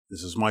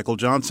This is Michael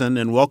Johnson,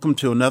 and welcome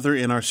to another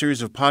in our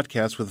series of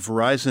podcasts with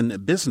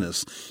Verizon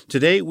Business.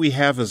 Today, we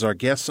have as our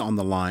guests on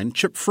the line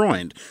Chip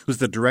Freund, who's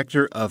the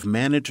Director of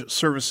Managed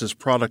Services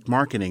Product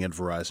Marketing at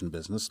Verizon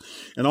Business,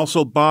 and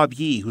also Bob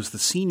Yee, who's the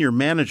Senior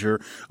Manager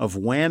of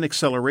WAN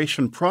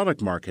Acceleration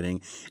Product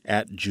Marketing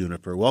at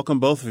Juniper. Welcome,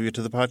 both of you,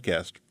 to the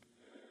podcast.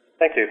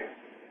 Thank you.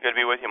 Good to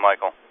be with you,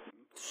 Michael.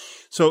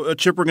 So,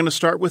 Chip, we're going to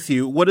start with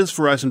you. What is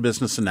Verizon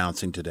Business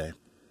announcing today?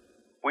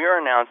 We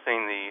are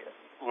announcing the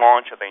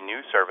launch of a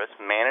new service,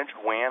 Managed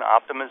WAN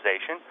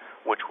Optimization,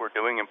 which we're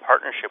doing in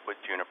partnership with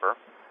Juniper.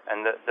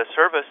 And the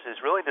service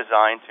is really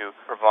designed to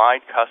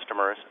provide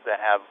customers that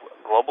have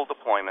global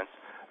deployments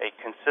a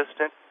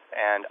consistent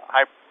and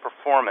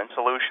high-performance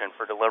solution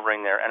for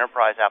delivering their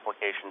enterprise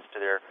applications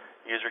to their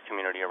user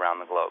community around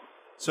the globe.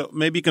 So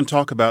maybe you can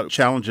talk about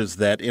challenges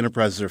that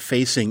enterprises are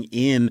facing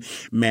in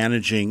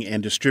managing and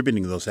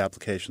distributing those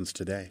applications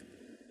today.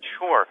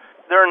 Sure.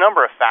 There are a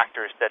number of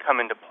factors that come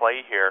into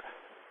play here.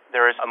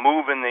 There is a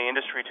move in the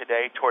industry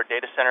today toward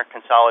data center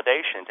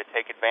consolidation to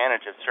take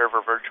advantage of server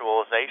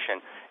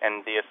virtualization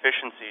and the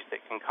efficiencies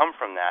that can come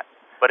from that.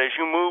 But as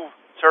you move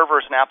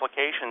servers and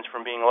applications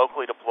from being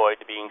locally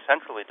deployed to being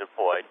centrally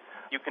deployed,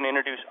 you can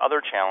introduce other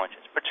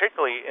challenges,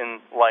 particularly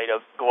in light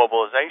of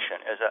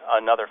globalization as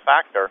another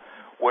factor,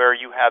 where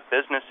you have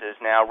businesses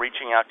now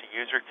reaching out to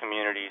user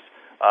communities,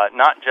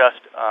 not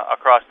just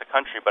across the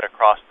country, but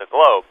across the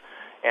globe.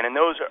 And in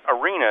those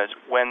arenas,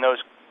 when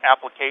those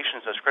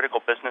applications, those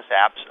critical business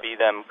apps, be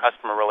them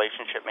customer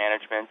relationship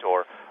management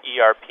or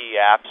ERP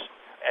apps,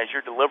 as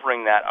you're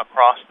delivering that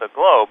across the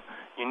globe,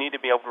 you need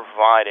to be able to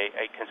provide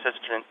a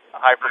consistent,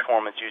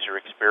 high-performance user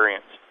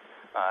experience.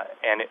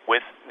 And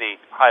with the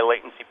high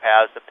latency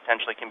paths that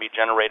potentially can be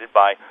generated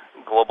by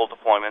global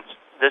deployments,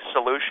 this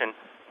solution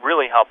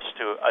really helps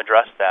to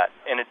address that.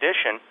 In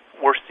addition,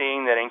 we're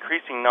seeing that an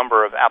increasing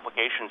number of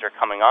applications are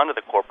coming onto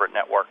the corporate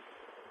network.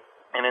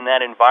 And in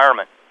that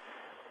environment,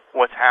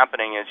 what's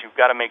happening is you've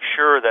got to make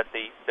sure that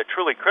the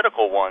truly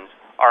critical ones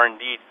are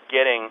indeed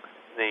getting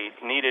the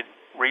needed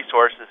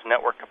resources,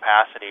 network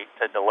capacity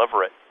to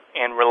deliver it.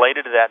 And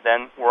related to that,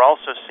 then, we're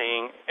also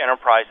seeing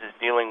enterprises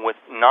dealing with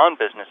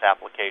non-business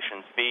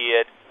applications, be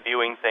it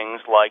viewing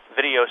things like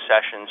video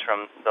sessions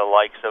from the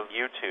likes of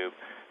YouTube.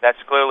 That's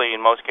clearly,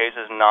 in most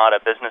cases, not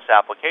a business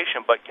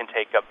application, but can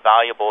take up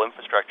valuable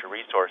infrastructure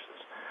resources.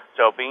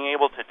 So being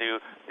able to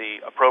do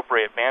the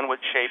appropriate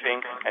bandwidth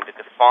shaping and to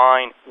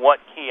define what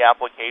key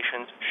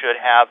applications should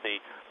have the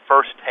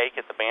first take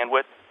at the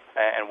bandwidth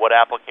and what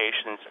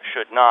applications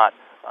should not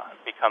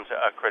becomes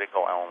a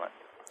critical element.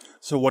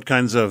 So what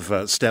kinds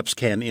of steps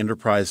can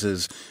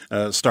enterprises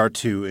start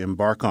to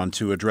embark on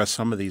to address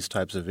some of these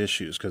types of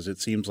issues? Because it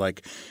seems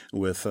like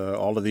with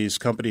all of these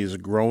companies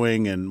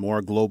growing and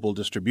more global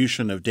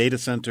distribution of data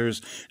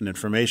centers and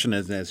information,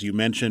 as you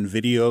mentioned,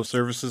 video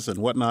services and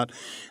whatnot,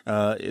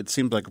 it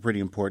seems like a pretty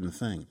important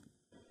thing.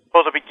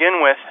 Well, to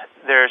begin with,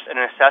 there's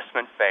an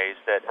assessment phase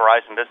that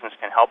Verizon Business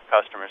can help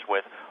customers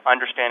with,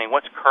 understanding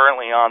what's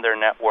currently on their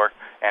network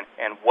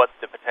and what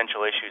the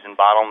potential issues and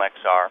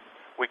bottlenecks are.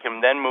 We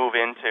can then move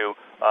into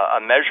a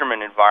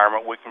measurement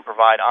environment. We can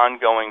provide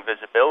ongoing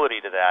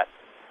visibility to that.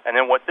 And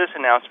then what this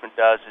announcement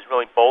does is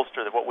really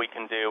bolster what we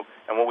can do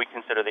and what we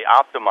consider the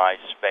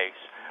optimized space.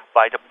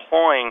 By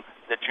deploying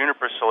the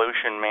Juniper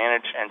solution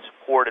managed and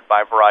supported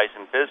by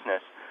Verizon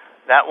Business,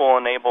 that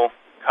will enable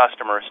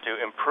customers to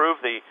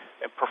improve the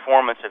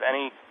performance of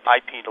any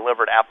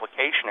IP-delivered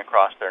application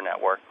across their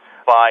network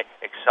by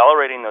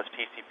accelerating those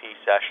TCP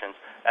sessions,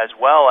 as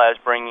well as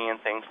bringing in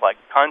things like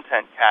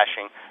content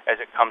caching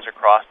as it comes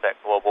across that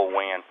global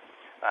WAN,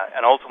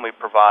 and ultimately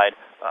provide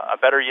a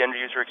better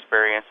end-user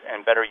experience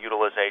and better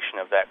utilization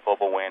of that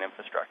global WAN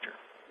infrastructure.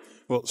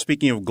 Well,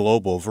 speaking of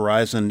global,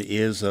 Verizon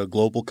is a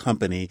global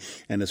company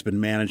and has been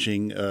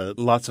managing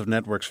lots of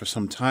networks for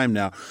some time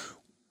now.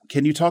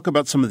 Can you talk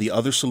about some of the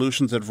other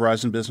solutions that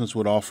Verizon Business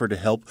would offer to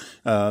help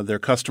their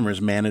customers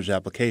manage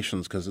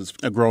applications? Because it's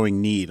a growing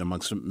need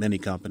amongst many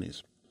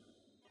companies.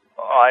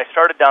 I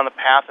started down the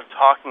path of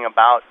talking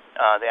about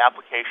the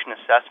application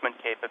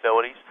assessment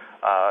capabilities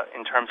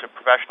in terms of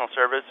professional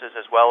services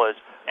as well as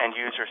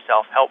end-user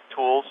self-help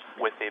tools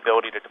with the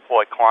ability to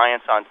deploy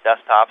clients on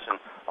desktops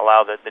and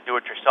allow the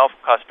do-it-yourself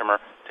customer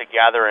to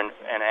gather and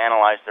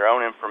analyze their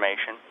own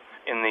information.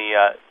 In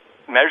the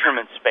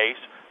measurement space,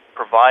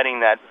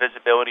 providing that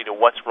visibility to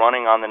what's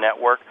running on the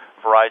network,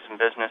 Verizon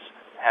Business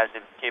has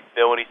the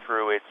capability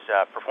through its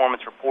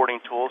performance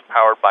reporting tools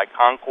powered by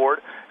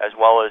Concord, as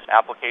well as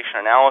application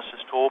analysis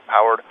tool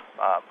powered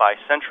by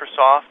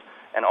Centrasoft,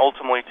 and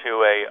ultimately to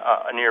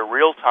a near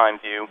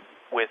real-time view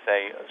with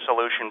a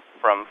solution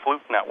from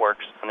Fluke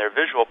Networks on their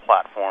visual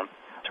platform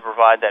to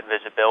provide that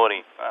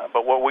visibility.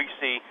 But what we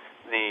see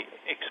the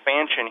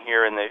expansion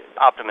here in the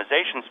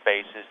optimization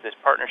space is this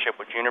partnership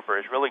with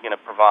Juniper is really going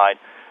to provide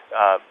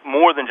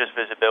more than just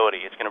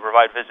visibility. It's going to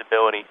provide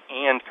visibility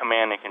and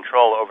command and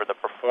control over the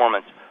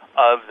performance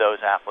of those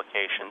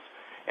applications.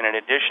 And in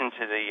addition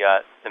to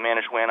the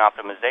Managed WAN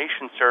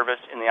Optimization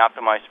Service in the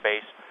optimized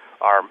space,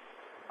 our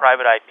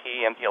private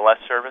IP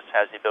MPLS service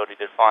has the ability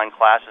to define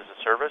classes of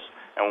service,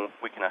 and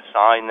we can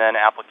assign then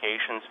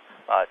applications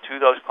to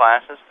those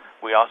classes.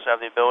 We also have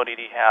the ability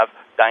to have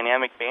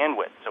dynamic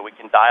bandwidth, so we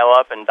can dial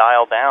up and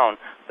dial down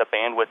the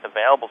bandwidth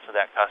available to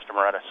that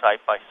customer at a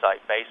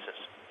site-by-site basis.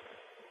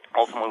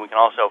 Ultimately, we can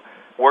also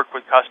work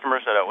with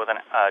customers with a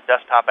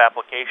desktop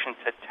application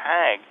to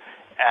tag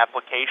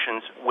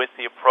applications with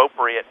the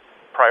appropriate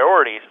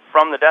priorities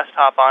from the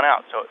desktop on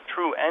out. So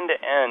true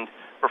end-to-end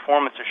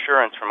performance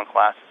assurance from a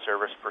class of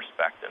service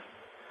perspective.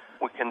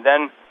 We can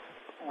then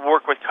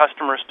work with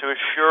customers to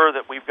assure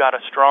that we've got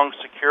a strong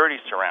security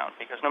surround,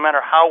 because no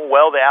matter how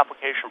well the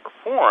application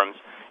performs,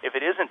 if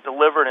it isn't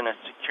delivered in a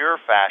secure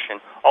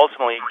fashion,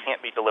 ultimately it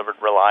can't be delivered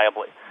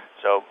reliably.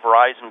 So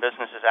Verizon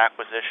Business's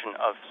acquisition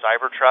of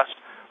CyberTrust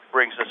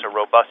brings us a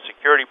robust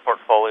security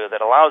portfolio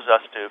that allows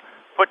us to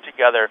put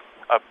together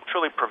a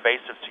truly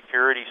pervasive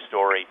security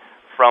story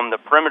from the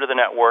perimeter of the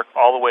network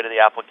all the way to the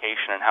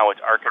application and how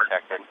it's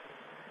architected.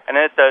 And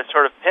at the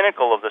sort of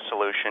pinnacle of the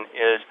solution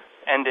is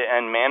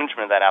end-to-end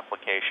management of that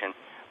application.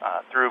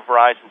 Through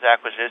Verizon's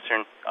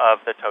acquisition of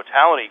the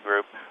Totality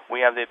Group, we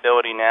have the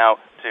ability now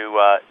to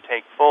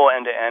take full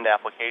end-to-end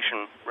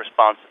application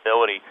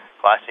responsibility.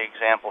 Classic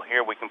example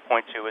here we can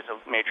point to is a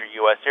major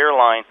U.S.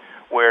 airline,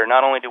 where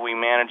not only do we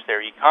manage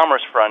their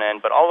e-commerce front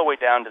end, but all the way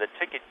down to the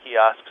ticket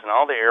kiosks and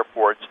all the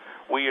airports.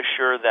 We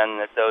assure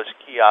them that those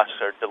kiosks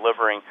are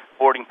delivering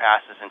boarding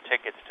passes and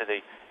tickets to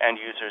the end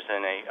users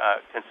in a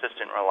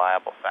consistent,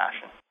 reliable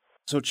fashion.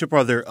 So, Chip,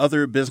 are there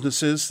other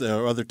businesses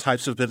or other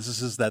types of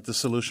businesses that the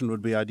solution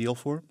would be ideal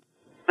for?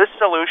 This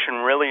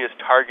solution really is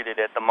targeted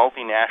at the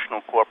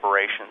multinational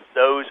corporations,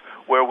 those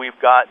where we've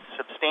got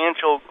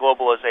substantial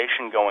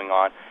globalization going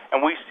on.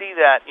 And we see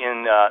that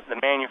in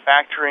the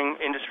manufacturing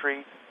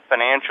industry,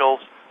 financials,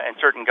 and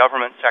certain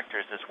government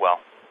sectors as well.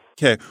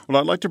 Okay. Well,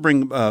 I'd like to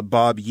bring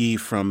Bob Yee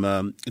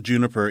from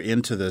Juniper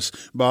into this.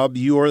 Bob,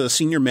 you are the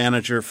Senior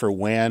Manager for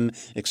WAN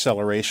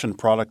Acceleration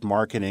Product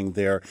Marketing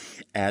there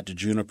at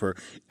Juniper.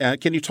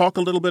 Can you talk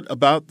a little bit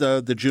about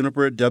the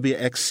Juniper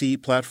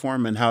WXC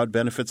platform and how it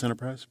benefits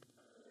enterprise?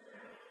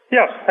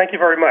 Yes, thank you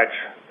very much.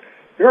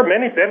 There are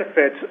many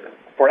benefits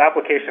for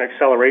application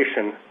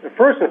acceleration.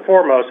 First and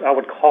foremost, I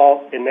would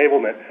call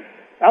enablement.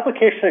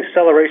 Application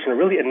acceleration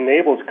really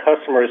enables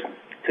customers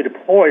to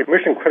deploy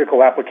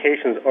mission-critical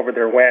applications over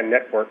their WAN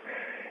network.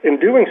 In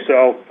doing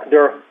so,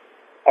 there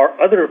are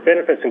other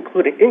benefits,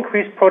 including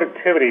increased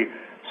productivity.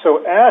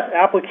 So as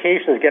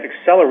applications get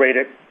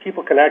accelerated,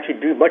 people can actually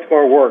do much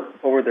more work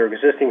over their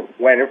existing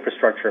WAN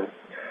infrastructure.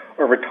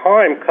 Over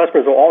time,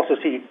 customers will also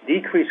see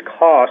decreased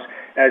costs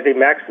as they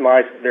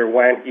maximize their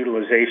WAN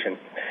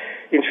utilization.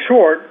 In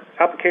short,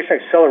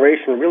 application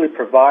acceleration really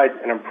provides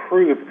an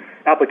improved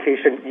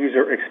application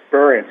user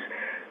experience.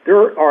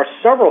 There are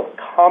several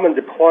common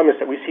deployments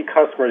that we see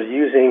customers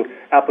using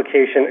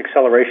application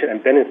acceleration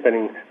and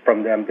benefiting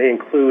from them. They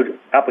include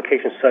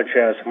applications such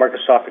as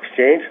Microsoft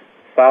Exchange,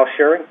 file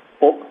sharing,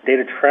 bulk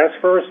data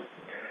transfers,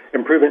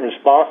 improvement in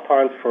response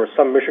times for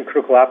some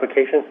mission-critical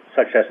applications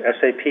such as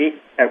SAP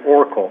and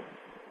Oracle.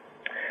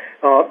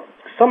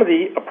 Some of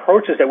the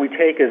approaches that we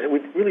take is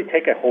we really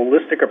take a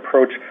holistic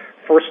approach,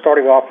 first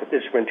starting off with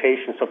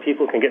instrumentation so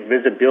people can get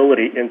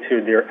visibility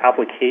into their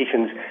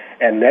applications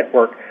and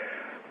network.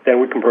 Then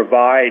we can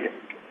provide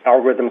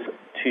algorithms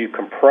to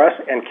compress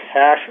and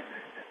cache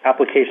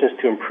applications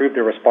to improve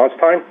their response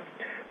time.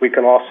 We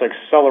can also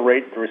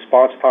accelerate the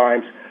response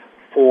times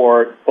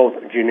for both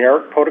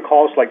generic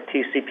protocols like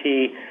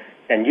TCP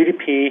and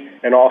UDP,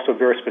 and also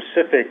very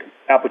specific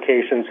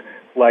applications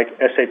like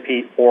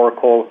SAP,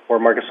 Oracle, or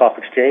Microsoft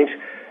Exchange.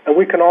 And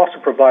we can also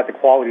provide the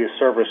quality of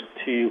service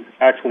to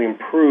actually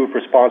improve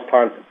response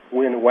times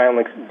when WAN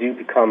links do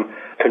become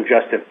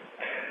congested.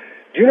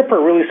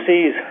 Juniper really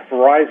sees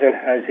Verizon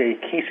as a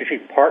key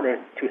strategic partner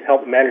to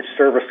help managed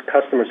service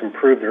customers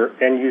improve their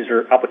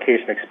end-user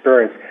application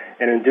experience,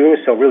 and in doing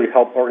so, really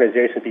help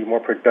organizations be more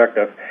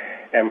productive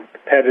and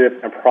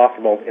competitive and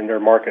profitable in their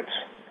markets.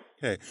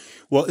 Okay.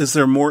 Well, is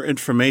there more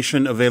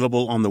information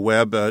available on the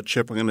web?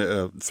 Chip, I'm going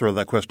to throw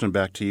that question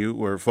back to you,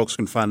 where folks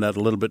can find out a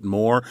little bit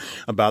more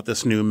about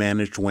this new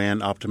Managed WAN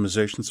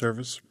Optimization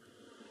Service.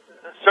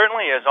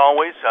 Certainly, as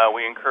always,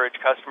 we encourage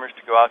customers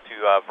to go out to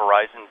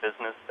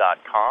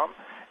VerizonBusiness.com,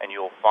 and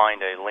you'll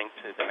find a link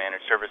to the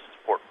Managed Services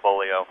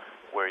portfolio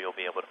where you'll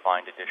be able to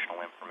find additional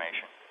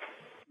information.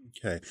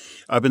 Okay.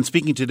 I've been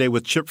speaking today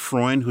with Chip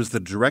Freund, who's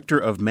the Director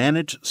of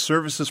Managed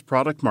Services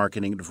Product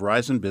Marketing at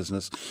Verizon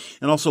Business,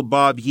 and also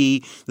Bob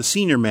Yee, the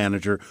Senior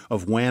Manager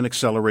of WAN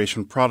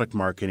Acceleration Product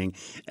Marketing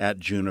at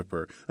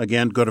Juniper.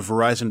 Again, go to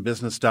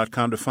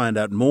VerizonBusiness.com to find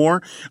out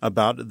more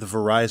about the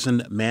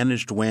Verizon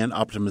Managed WAN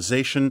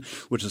Optimization,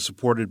 which is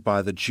supported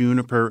by the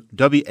Juniper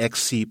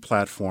WXC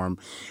platform.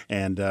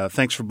 And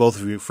thanks for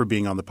both of you for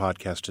being on the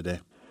podcast today.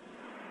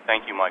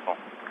 Thank you, Michael.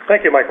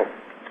 Thank you, Michael.